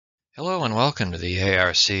Hello and welcome to the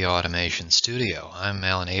ARC Automation Studio. I'm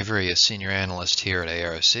Alan Avery, a senior analyst here at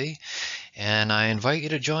ARC, and I invite you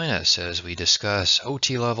to join us as we discuss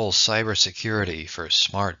OT-level cybersecurity for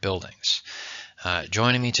smart buildings.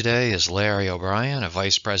 Joining me today is Larry O'Brien, a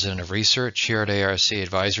Vice President of Research here at ARC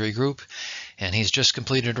Advisory Group, and he's just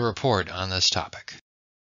completed a report on this topic.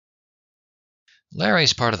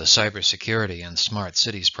 Larry's part of the cybersecurity and smart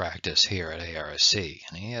cities practice here at ARC,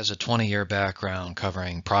 and he has a 20-year background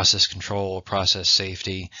covering process control, process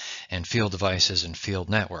safety, and field devices and field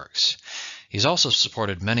networks. He's also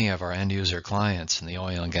supported many of our end-user clients in the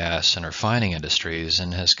oil and gas and refining industries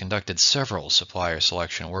and has conducted several supplier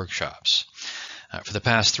selection workshops. For the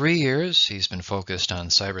past 3 years, he's been focused on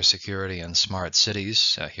cybersecurity and smart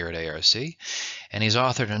cities here at ARC, and he's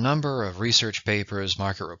authored a number of research papers,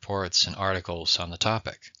 market reports, and articles on the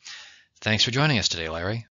topic. Thanks for joining us today,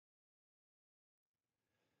 Larry.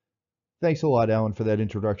 Thanks a lot, Alan, for that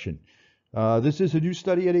introduction. This is a new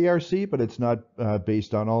study at ARC, but it's not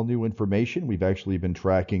based on all new information. We've actually been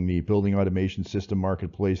tracking the building automation system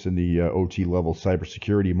marketplace and the OT-level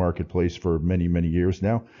cybersecurity marketplace for many, many years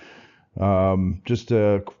now. Just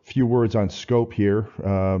a few words on scope here.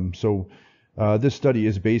 This study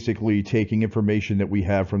is basically taking information that we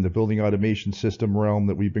have from the building automation system realm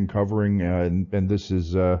that we've been covering, and this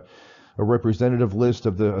is a representative list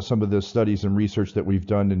of some of the studies and research that we've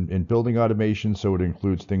done in building automation. So it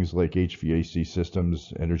includes things like HVAC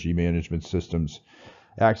systems, energy management systems,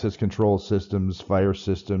 access control systems, fire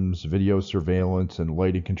systems, video surveillance, and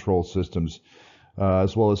lighting control systems.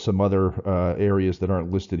 As well as some other areas that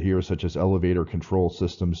aren't listed here, such as elevator control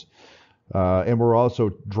systems. And we're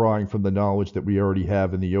also drawing from the knowledge that we already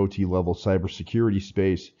have in the OT-level cybersecurity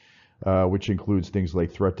space, which includes things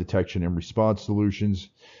like threat detection and response solutions.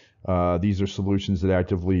 These are solutions that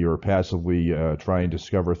actively or passively try and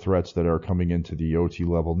discover threats that are coming into the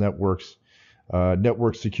OT-level networks.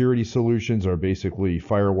 Network security solutions are basically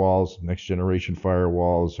firewalls, next-generation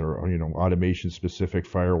firewalls, or automation-specific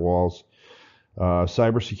firewalls.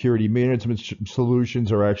 Cybersecurity management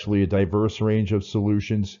solutions are actually a diverse range of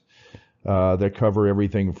solutions that cover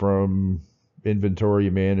everything from inventory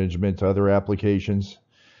management to other applications.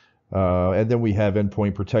 And then we have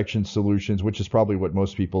endpoint protection solutions, which is probably what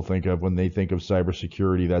most people think of when they think of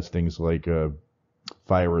cybersecurity. That's things like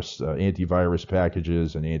antivirus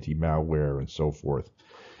packages and anti-malware and so forth.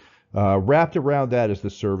 Wrapped around that is the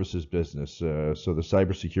services business. So the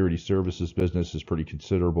cybersecurity services business is pretty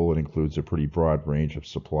considerable. It includes a pretty broad range of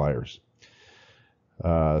suppliers.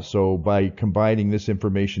 So by combining this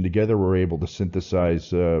information together, we're able to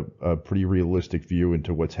synthesize a pretty realistic view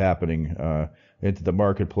into what's happening into the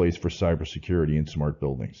marketplace for cybersecurity in smart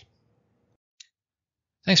buildings.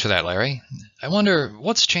 Thanks for that, Larry. I wonder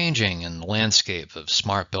what's changing in the landscape of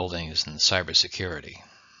smart buildings and cybersecurity.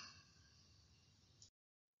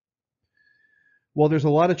 Well, there's a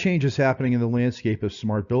lot of changes happening in the landscape of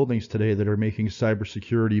smart buildings today that are making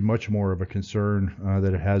cybersecurity much more of a concern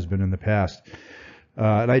than it has been in the past.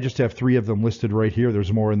 And I just have 3 of them listed right here.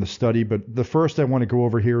 There's more in the study, but the first I want to go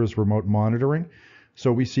over here is remote monitoring.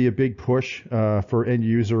 So we see a big push for end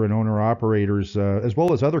user and owner operators, as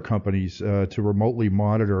well as other companies, to remotely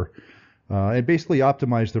monitor and basically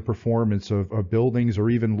optimize the performance of buildings or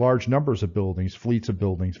even large numbers of buildings, fleets of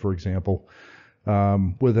buildings, for example.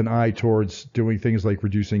 With an eye towards doing things like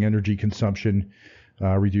reducing energy consumption,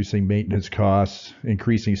 reducing maintenance costs,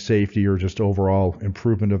 increasing safety, or just overall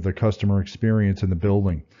improvement of the customer experience in the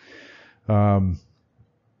building.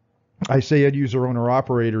 I say end user owner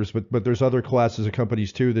operators, but there's other classes of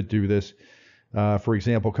companies too that do this. For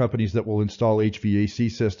example, companies that will install HVAC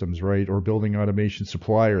systems, right, or building automation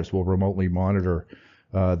suppliers will remotely monitor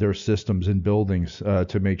their systems in buildings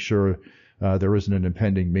to make sure there isn't an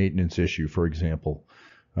impending maintenance issue, for example.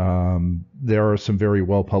 There are some very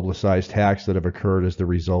well publicized hacks that have occurred as the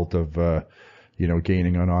result of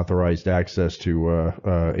gaining unauthorized access to a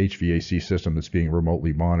HVAC system that's being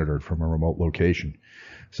remotely monitored from a remote location.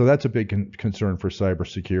 So that's a big concern for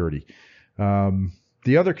cybersecurity.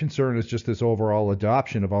 The other concern is just this overall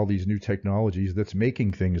adoption of all these new technologies that's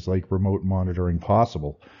making things like remote monitoring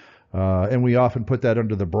possible. And we often put that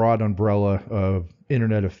under the broad umbrella of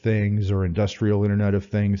Internet of Things or Industrial Internet of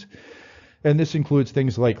Things. And this includes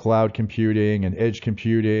things like cloud computing and edge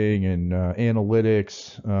computing and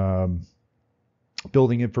analytics,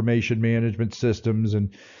 building information management systems.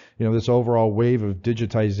 And, this overall wave of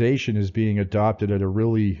digitization is being adopted at a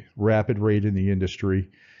really rapid rate in the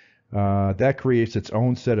industry. That creates its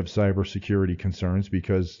own set of cybersecurity concerns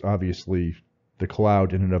because obviously the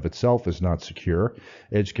cloud in and of itself is not secure.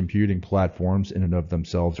 Edge computing platforms in and of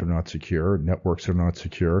themselves are not secure. Networks are not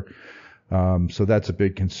secure. So that's a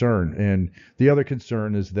big concern. And the other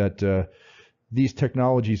concern is that these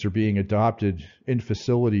technologies are being adopted in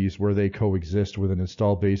facilities where they coexist with an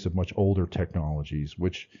installed base of much older technologies,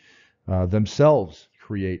 which themselves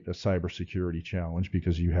create a cybersecurity challenge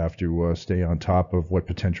because you have to stay on top of what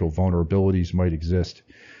potential vulnerabilities might exist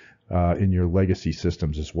in your legacy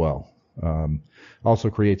systems as well. Also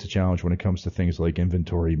creates a challenge when it comes to things like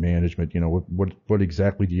inventory management. You know, what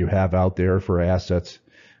exactly do you have out there for assets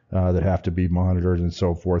that have to be monitored and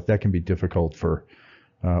so forth? That can be difficult for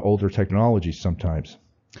older technologies sometimes.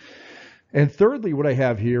 And thirdly, what I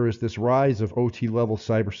have here is this rise of OT level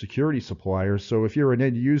cybersecurity suppliers. So if you're an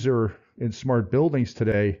end user in smart buildings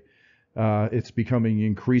today, it's becoming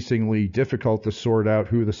increasingly difficult to sort out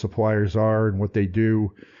who the suppliers are and what they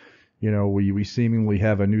do. You know, we seemingly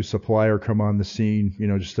have a new supplier come on the scene, you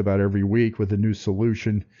know, just about every week with a new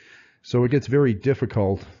solution. So it gets very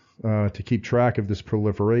difficult to keep track of this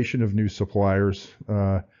proliferation of new suppliers.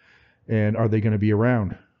 And are they going to be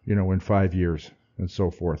around, you know, in 5 years and so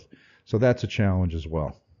forth? So that's a challenge as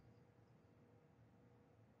well.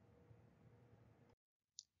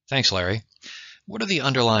 Thanks, Larry. What are the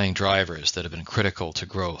underlying drivers that have been critical to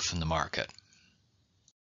growth in the market?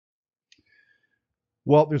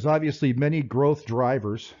 Well, there's obviously many growth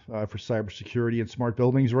drivers for cybersecurity and smart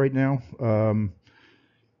buildings right now.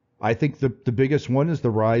 I think the biggest one is the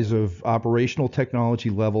rise of operational technology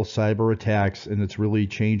level cyber attacks, and it's really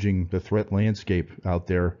changing the threat landscape out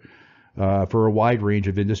there for a wide range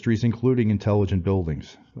of industries, including intelligent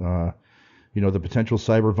buildings. You know, the potential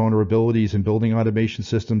cyber vulnerabilities in building automation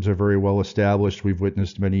systems are very well established. We've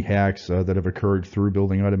witnessed many hacks that have occurred through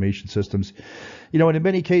building automation systems. You know, and in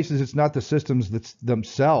many cases, it's not the systems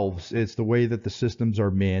themselves, it's the way that the systems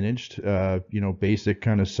are managed, you know, basic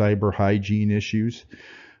kind of cyber hygiene issues.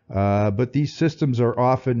 But these systems are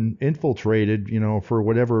often infiltrated, you know, for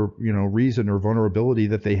whatever, you know, reason or vulnerability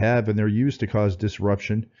that they have, and they're used to cause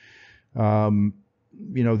disruption.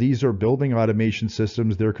 You know, these are building automation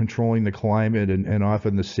systems. They're controlling the climate and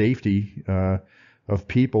often the safety of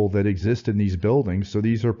people that exist in these buildings. So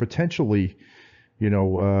these are potentially, you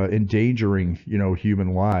know, endangering, you know,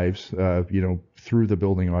 human lives, you know, through the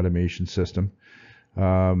building automation system.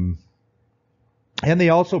 And they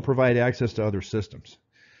also provide access to other systems,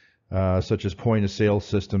 such as point of sale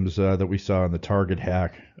systems that we saw in the Target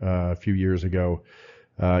hack a few years ago.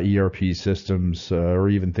 ERP systems, or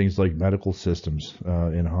even things like medical systems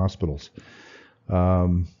in hospitals.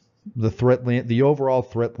 The overall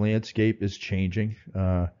threat landscape is changing.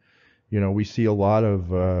 You know, we see a lot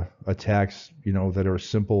of attacks, you know, that are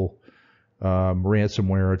simple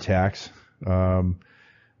ransomware attacks. But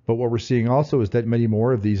what we're seeing also is that many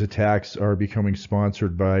more of these attacks are becoming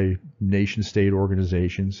sponsored by nation-state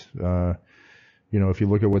organizations. You know, if you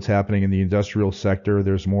look at what's happening in the industrial sector,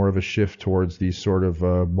 there's more of a shift towards these sort of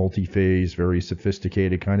multi-phase, very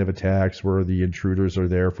sophisticated kind of attacks where the intruders are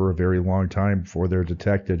there for a very long time before they're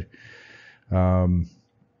detected. So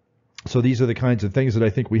these are the kinds of things that I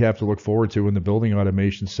think we have to look forward to in the building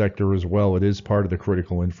automation sector as well. It is part of the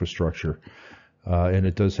critical infrastructure, and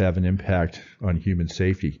it does have an impact on human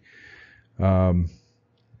safety. The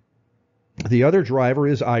other driver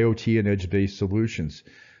is IoT and edge-based solutions.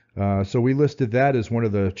 So we listed that as one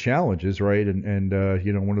of the challenges, right? And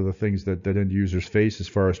you know, one of the things that end users face as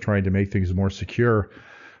far as trying to make things more secure.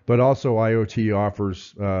 But also IoT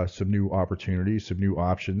offers some new opportunities, some new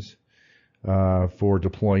options for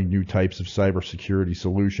deploying new types of cybersecurity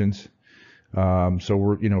solutions. So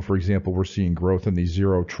we're, you know, for example, we're seeing growth in these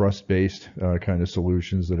zero trust based kind of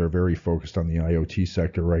solutions that are very focused on the IoT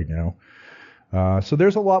sector right now. So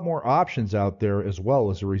there's a lot more options out there as well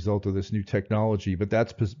as a result of this new technology, but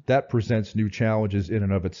that presents new challenges in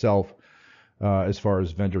and of itself as far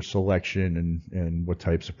as vendor selection and what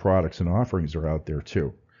types of products and offerings are out there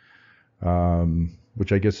too,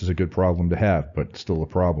 which I guess is a good problem to have, but still a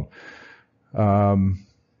problem.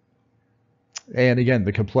 And again,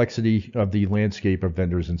 the complexity of the landscape of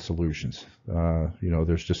vendors and solutions. You know,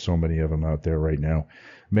 there's just so many of them out there right now.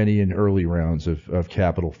 Many in early rounds of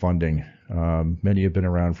capital funding. Many have been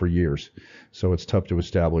around for years. So it's tough to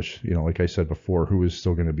establish, you know, like I said before, who is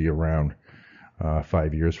still going to be around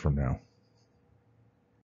 5 years from now.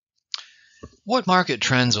 What market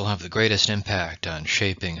trends will have the greatest impact on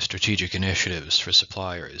shaping strategic initiatives for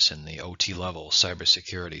suppliers in the OT level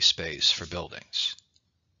cybersecurity space for buildings?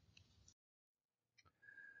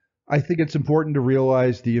 I think it's important to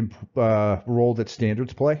realize the role that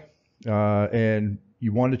standards play, and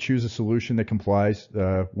you want to choose a solution that complies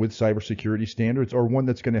with cybersecurity standards, or one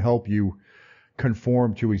that's going to help you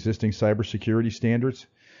conform to existing cybersecurity standards.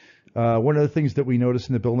 One of the things that we notice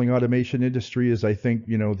in the building automation industry is, I think,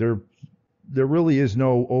 you know, there really is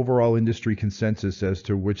no overall industry consensus as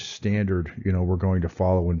to which standard, we're going to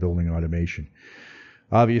follow in building automation.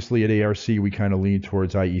 Obviously, at ARC, we kind of lean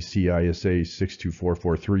towards IEC ISA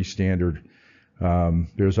 62443 standard.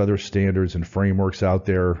 There's other standards and frameworks out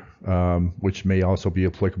there which may also be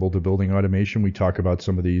applicable to building automation. We talk about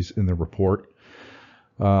some of these in the report.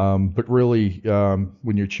 But really,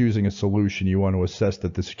 when you're choosing a solution, you want to assess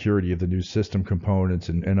that the security of the new system components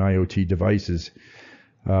and IoT devices,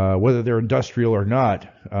 whether they're industrial or not,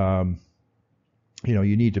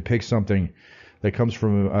 you need to pick something that comes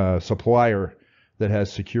from a supplier that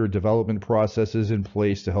has secure development processes in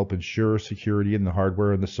place to help ensure security in the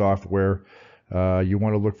hardware and the software. You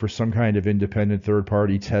want to look for some kind of independent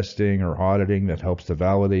third-party testing or auditing that helps to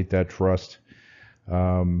validate that trust.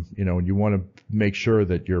 And you want to make sure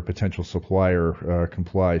that your potential supplier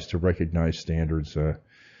complies to recognized standards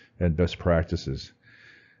and best practices.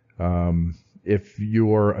 If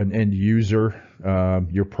you're an end user,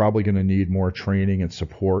 you're probably going to need more training and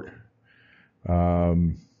support.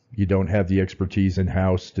 You don't have the expertise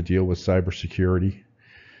in-house to deal with cybersecurity.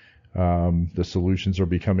 The solutions are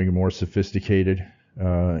becoming more sophisticated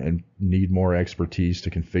and need more expertise to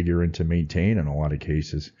configure and to maintain in a lot of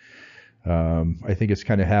cases. I think it's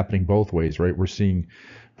kind of happening both ways, right? We're seeing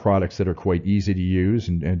products that are quite easy to use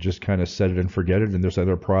and just kind of set it and forget it. And there's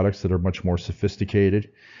other products that are much more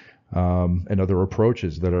sophisticated and other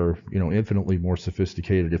approaches that are, infinitely more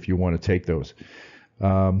sophisticated if you want to take those.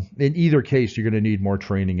 In either case, you're going to need more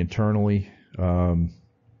training internally.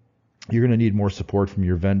 You're going to need more support from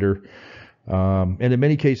your vendor. And in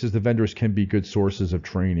many cases, the vendors can be good sources of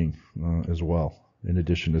training as well, in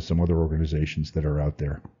addition to some other organizations that are out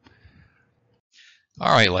there.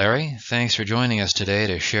 All right, Larry, thanks for joining us today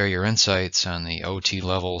to share your insights on the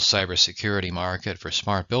OT-level cybersecurity market for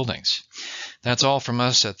smart buildings. That's all from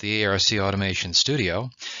us at the ARC Automation Studio.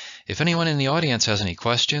 If anyone in the audience has any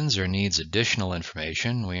questions or needs additional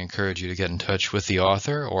information, we encourage you to get in touch with the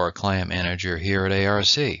author or a client manager here at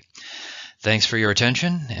ARC. Thanks for your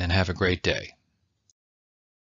attention and have a great day.